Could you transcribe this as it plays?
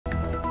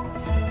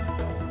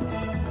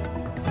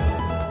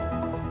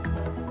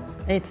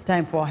It's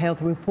time for our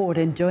health report,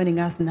 and joining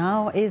us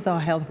now is our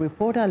health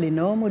reporter,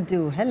 Linord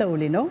Moudou. Hello,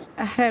 Linord.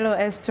 Hello,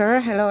 Esther.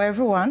 Hello,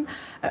 everyone.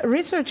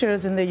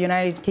 Researchers in the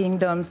United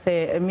Kingdom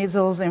say a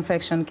measles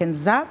infection can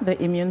zap the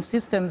immune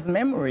system's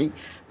memory,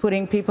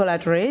 putting people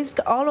at risk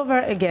all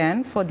over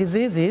again for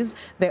diseases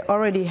they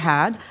already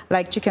had,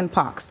 like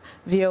chickenpox.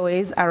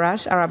 VOA's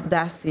Arash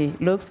Arabasadi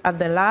looks at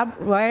the lab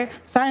where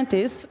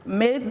scientists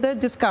made the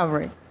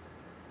discovery.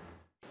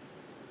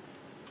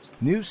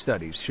 New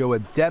studies show a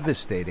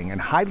devastating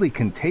and highly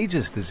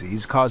contagious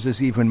disease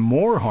causes even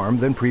more harm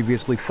than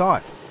previously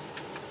thought.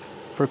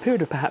 For a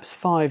period of perhaps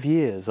 5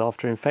 years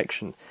after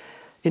infection,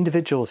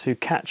 individuals who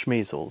catch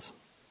measles,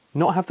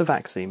 not have the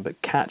vaccine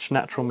but catch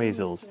natural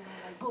measles,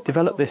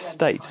 develop this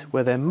state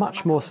where they're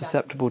much more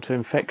susceptible to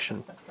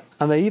infection,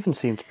 and they even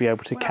seem to be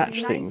able to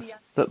catch things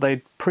that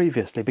they'd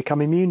previously become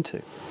immune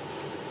to.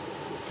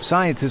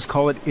 Scientists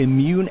call it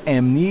immune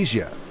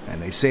amnesia,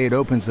 and they say it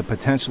opens a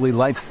potentially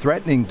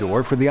life-threatening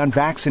door for the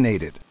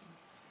unvaccinated.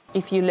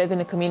 If you live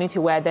in a community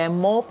where there are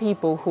more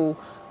people who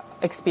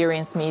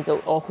experience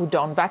measles or who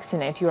don't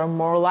vaccinate, you are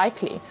more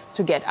likely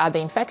to get other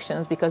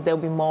infections because there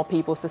will be more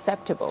people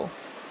susceptible.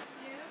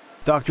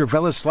 Dr.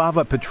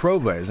 Velislava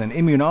Petrova is an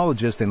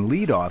immunologist and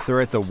lead author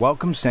at the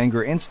Wellcome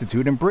Sanger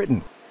Institute in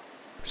Britain.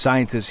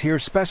 Scientists here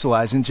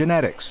specialize in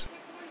genetics.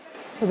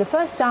 For the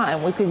first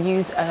time, we could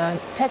use a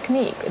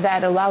technique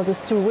that allows us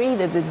to read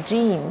the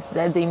genes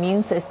that the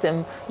immune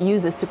system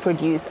uses to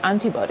produce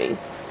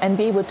antibodies and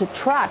be able to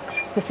track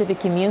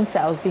specific immune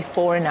cells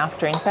before and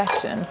after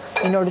infection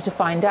in order to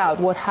find out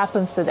what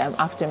happens to them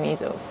after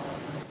measles.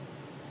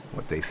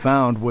 What they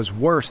found was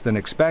worse than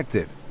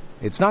expected.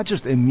 It's not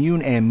just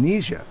immune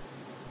amnesia,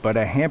 but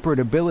a hampered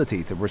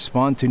ability to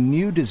respond to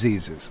new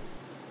diseases.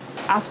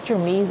 After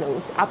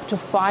measles, up to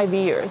 5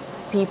 years,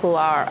 people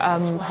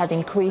have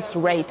increased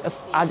rate of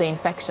other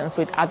infections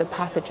with other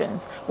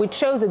pathogens, which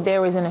shows that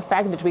there is an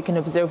effect that we can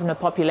observe on a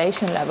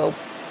population level.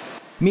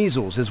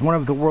 Measles is one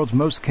of the world's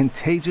most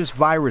contagious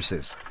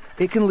viruses.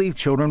 It can leave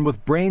children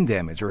with brain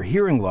damage or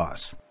hearing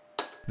loss.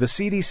 The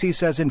CDC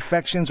says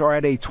infections are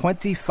at a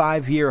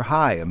 25-year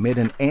high amid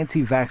an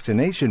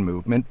anti-vaccination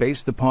movement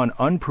based upon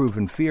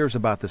unproven fears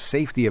about the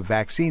safety of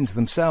vaccines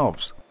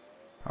themselves.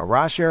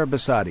 Arash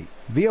Arabasadi,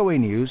 VOA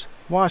News,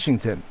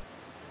 Washington.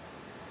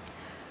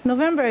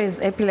 November is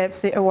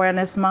Epilepsy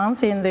Awareness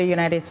Month in the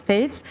United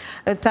States,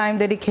 a time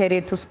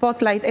dedicated to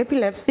spotlight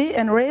epilepsy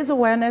and raise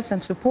awareness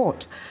and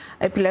support.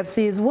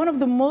 Epilepsy is one of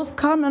the most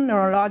common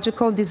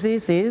neurological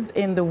diseases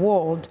in the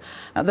world.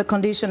 The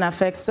condition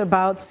affects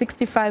about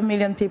 65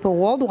 million people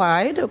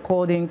worldwide,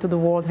 according to the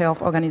World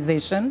Health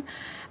Organization.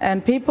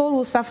 And people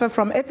who suffer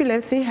from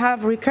epilepsy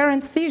have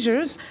recurrent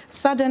seizures,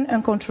 sudden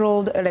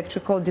uncontrolled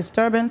electrical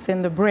disturbance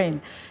in the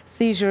brain.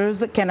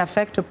 Seizures can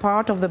affect a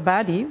part of the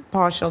body,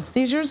 partial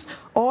seizures,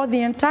 or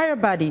the entire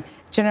body,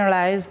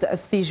 generalized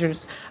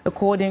seizures.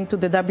 According to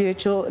the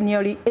WHO,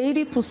 nearly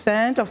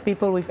 80% of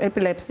people with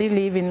epilepsy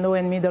live in low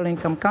and middle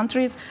income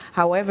countries.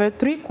 However,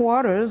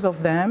 3/4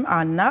 of them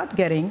are not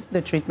getting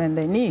the treatment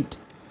they need.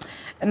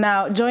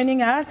 Now,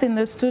 joining us in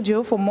the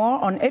studio for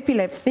more on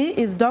epilepsy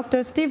is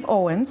Dr. Steve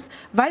Owens,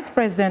 Vice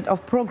President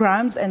of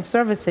Programs and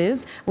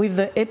Services with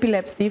the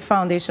Epilepsy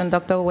Foundation.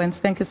 Dr. Owens,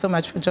 thank you so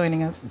much for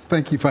joining us.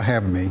 Thank you for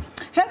having me.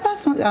 Help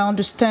us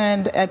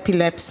understand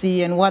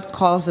epilepsy and what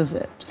causes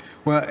it.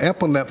 Well,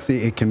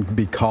 epilepsy, it can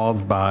be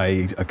caused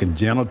by a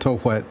congenital,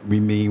 what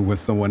we mean when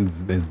someone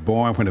is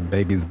born, when a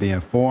baby is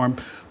being formed,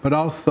 but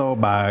also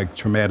by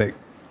traumatic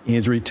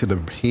injury to the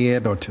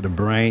head or to the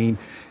brain.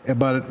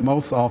 But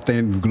most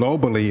often,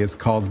 globally, it's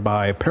caused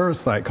by a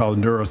parasite called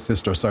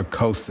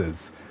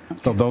neurocysticercosis. Okay.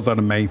 So those are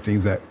the main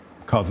things that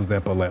causes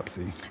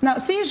epilepsy. Now,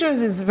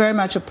 seizures is very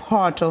much a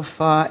part of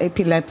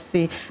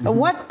epilepsy.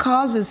 What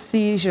causes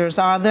seizures?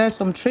 Are there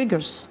some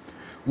triggers?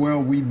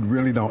 Well, we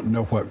really don't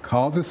know what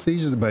causes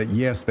seizures, but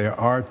yes, there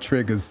are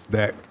triggers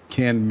that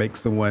can make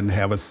someone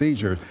have a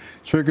seizure.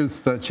 Triggers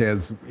such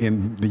as,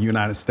 in the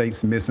United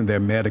States, missing their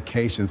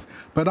medications,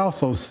 but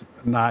also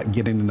not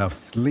getting enough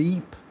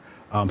sleep.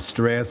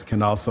 Stress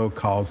can also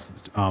cause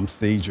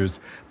seizures,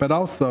 but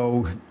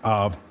also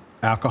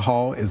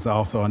alcohol is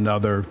also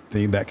another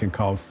thing that can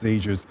cause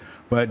seizures.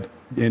 But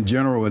in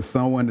general, if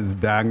someone is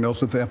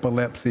diagnosed with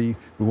epilepsy,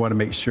 we want to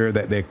make sure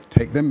that they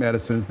take their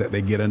medicines, that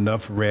they get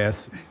enough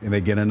rest, and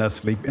they get enough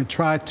sleep, and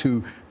try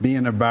to be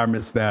in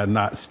environments that are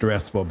not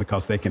stressful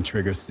because they can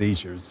trigger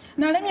seizures.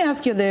 Now, let me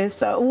ask you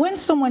this. When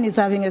someone is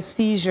having a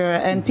seizure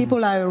and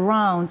people are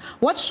around,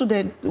 what should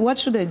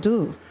they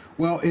do?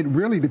 Well, it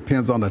really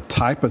depends on the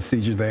type of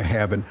seizures they're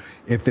having.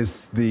 If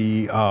it's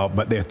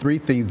but there are 3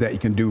 things that you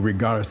can do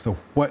regardless of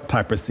what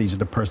type of seizure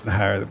the person is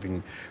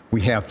having.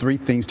 We have 3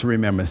 things to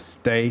remember: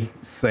 stay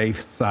safe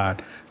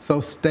side. So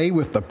stay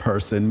with the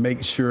person,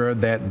 make sure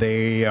that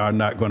they are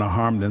not going to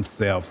harm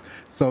themselves.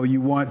 So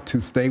you want to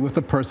stay with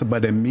the person,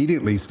 but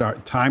immediately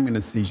start timing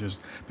the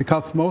seizures,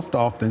 because most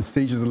often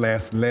seizures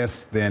last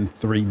less than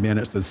 3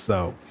 minutes or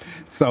so.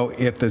 So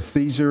if the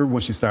seizure,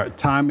 once you start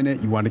timing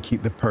it, you want to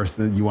keep the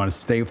person, you want to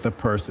stay with the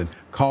person,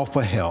 call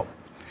for help.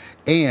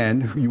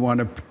 and you want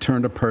to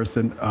turn the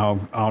person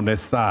on their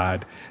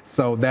side.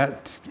 So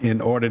that's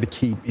in order to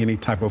keep any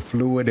type of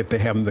fluid, if they're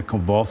having the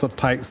convulsive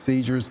type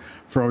seizures,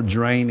 from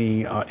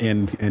draining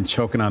and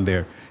choking on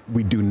there.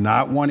 We do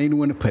not want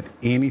anyone to put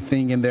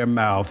anything in their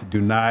mouth.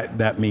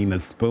 That mean a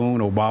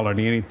spoon or bottle or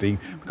anything,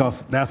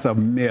 because that's a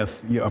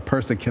myth. A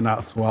person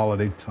cannot swallow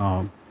their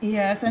tongue.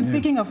 Yes, and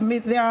speaking of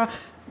myth,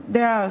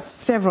 there are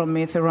several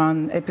myths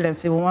around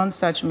epilepsy. One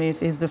such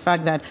myth is the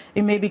fact that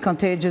it may be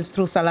contagious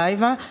through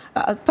saliva.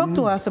 Talk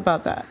to us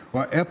about that.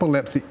 Well,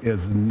 epilepsy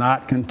is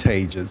not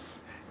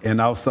contagious. And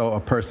also, a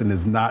person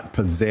is not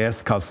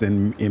possessed, because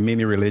in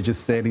many religious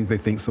settings, they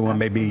think someone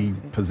may be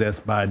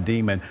possessed by a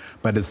demon.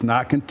 But it's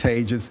not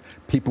contagious.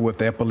 People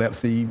with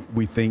epilepsy,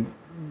 we think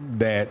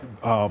that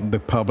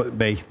the public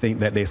may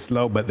think that they're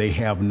slow, but they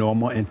have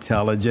normal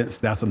intelligence.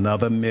 That's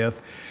another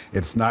myth.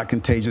 It's not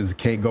contagious. It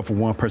can't go from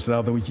one person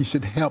to the other. You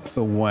should help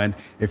someone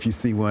if you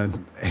see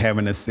one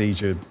having a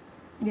seizure.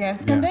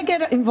 Yes. Can they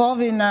get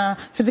involved in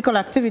physical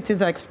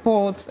activities like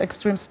sports,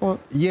 extreme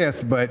sports?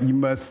 Yes, but you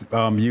must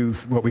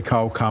use what we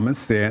call common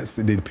sense,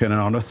 depending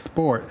on the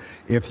sport.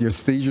 If your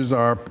seizures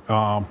are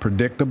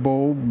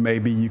predictable,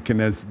 maybe you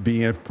can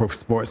be in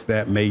sports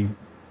that may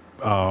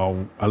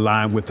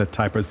align with the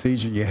type of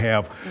seizure you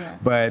have. Yes.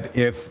 But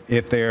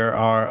if there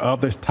are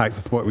other types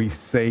of sport, we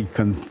say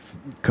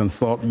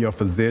consult your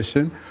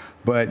physician.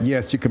 But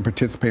yes, you can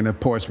participate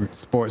in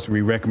sports. We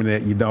recommend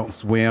that you don't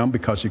swim,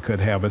 because you could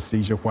have a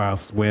seizure while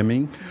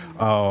swimming.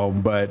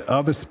 But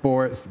other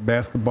sports,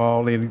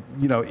 basketball,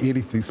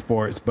 anything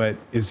sports, but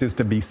it's just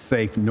to be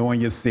safe, knowing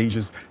your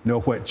seizures,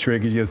 know what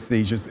triggers your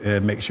seizures,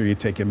 and make sure you're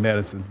taking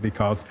medicines,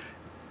 because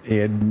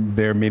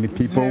there are many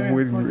people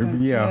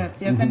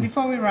Yes. And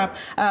before we wrap,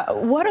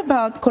 what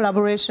about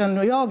collaboration?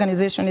 Your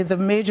organization is a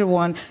major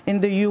one in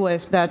the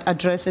U.S. that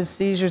addresses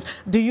seizures.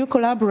 Do you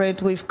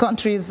collaborate with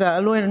countries,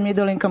 low and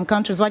middle income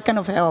countries? What kind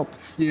of help?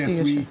 Yes,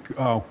 we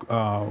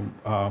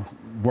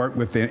work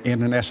with the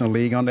International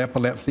League on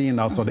Epilepsy and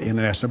also the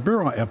International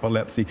Bureau on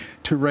Epilepsy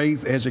to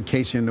raise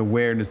education and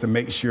awareness to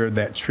make sure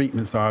that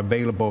treatments are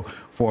available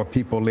for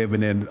people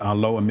living in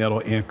low and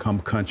middle income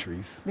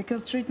countries.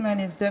 Because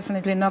treatment is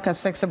definitely not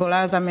accessible,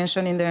 as I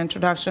mentioned in the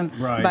introduction,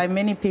 by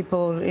many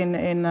people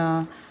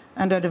in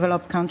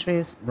underdeveloped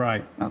countries.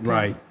 Right,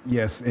 right,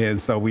 yes. And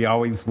so we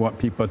always want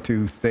people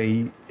to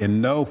stay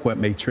and know what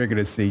may trigger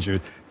the seizure,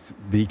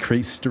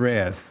 decrease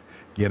stress,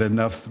 get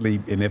enough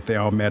sleep, and if they're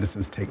on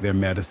medicines, take their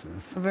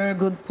medicines. Very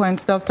good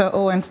points, Dr.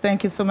 Owens.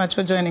 Thank you so much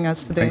for joining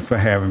us today. Thanks for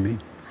having me.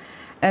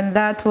 And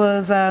that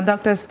was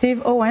Dr.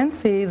 Steve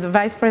Owens. He is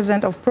Vice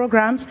President of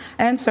Programs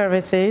and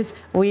Services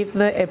with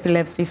the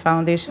Epilepsy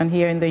Foundation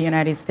here in the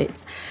United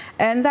States.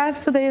 And that's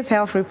today's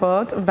Health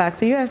Report. Back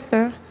to you,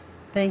 Esther.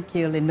 Thank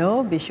you,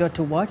 Linord. Be sure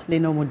to watch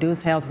Linord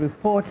Moudou's Health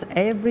Reports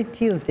every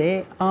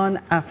Tuesday on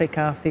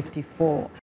Africa 54.